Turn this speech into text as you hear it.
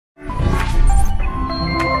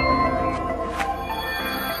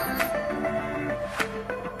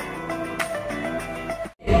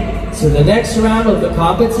to the next round of the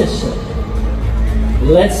competition.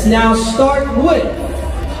 Let's now start with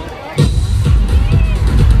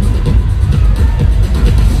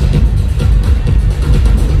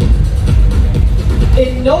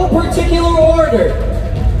in no particular order.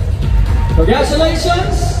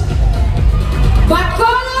 Congratulations!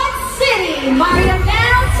 Bacolod City, Mario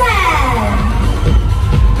Downtown.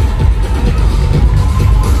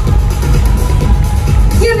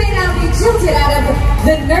 You may now be jilted out of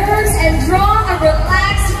the nerves and draw a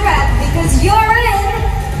relaxed breath because you're in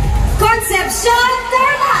Concepcion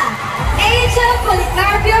Derma, Angel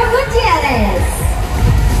Policarpio Gutierrez.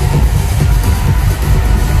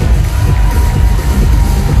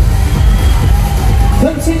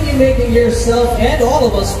 Continue making yourself and all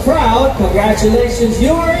of us proud. Congratulations,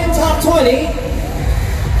 you are in top 20.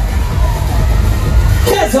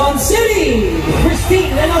 Quezon City,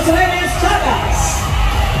 Christine de los Reyes Chagas.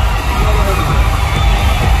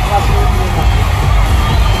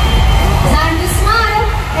 Time to smile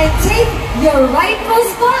and take your rightful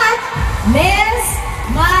spot, Miss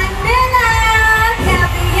Manila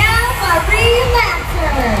Gabrielle Marie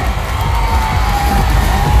Lancer.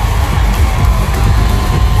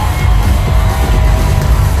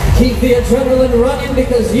 Keep the adrenaline running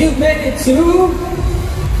because you've made it to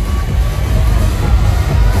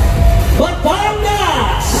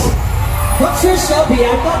Batangas, Patricia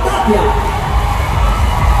Bianca Tapia.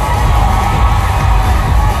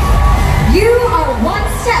 You are one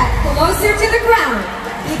step closer to the ground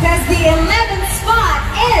because the 11th spot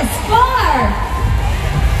is for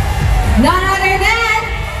none other than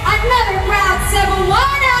another proud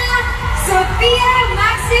Cebuana, Sofia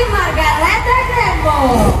Maxi Margareta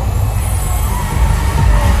Grembo.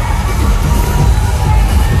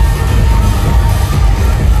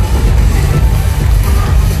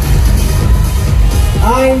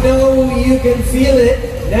 I know you can feel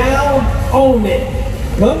it. Now own it.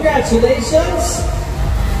 Congratulations,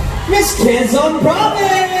 Miss Quezon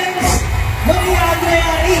Province, Maria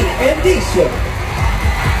Andrea E. Endicio.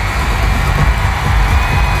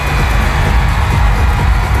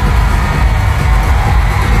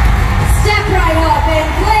 Step right up and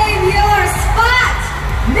claim your spot,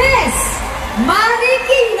 Miss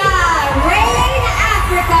Marikina Rain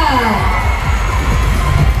Africa.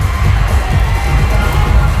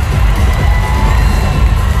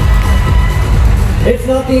 It's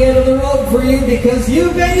not the end of the road for you because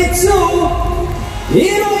you made it to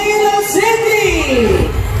Iloilo City,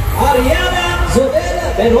 Ariana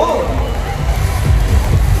Zobela Benol.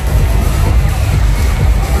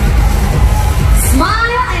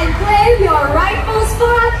 Smile and claim your rightful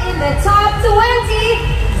spot in the top 20,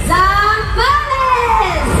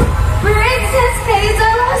 Zambales, Princess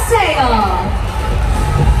Hazel Oseo.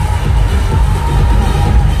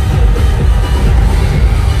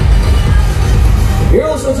 You're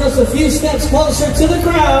also just a few steps closer to the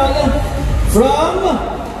crown from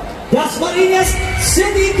Dasmariñas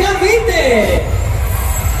City, Cavite,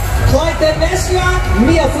 Clytemnestra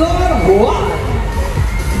Mia Flor Juan.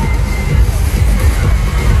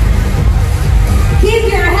 Keep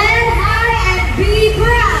your head high and be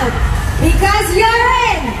proud because you're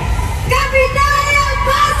in Capitania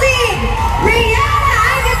Pasig, Rihanna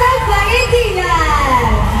Agatha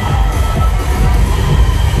Pangitian.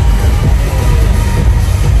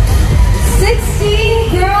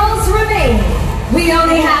 16 girls remain. We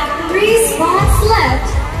only have 3 spots left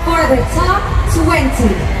for the top 20.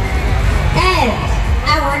 And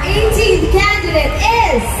our 18th candidate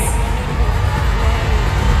is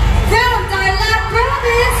from Tarlac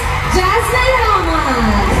Province, Jasmine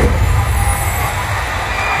Ahmad.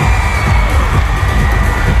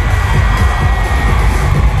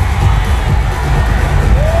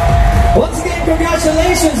 Once again,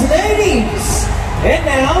 congratulations, ladies! And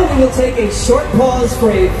now we will take a short pause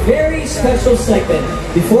for a very special segment.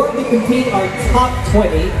 Before we complete our top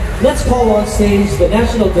 20, let's call on stage the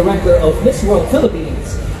National Director of Miss World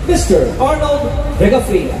Philippines, Mr. Arnold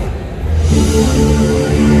Vegafria.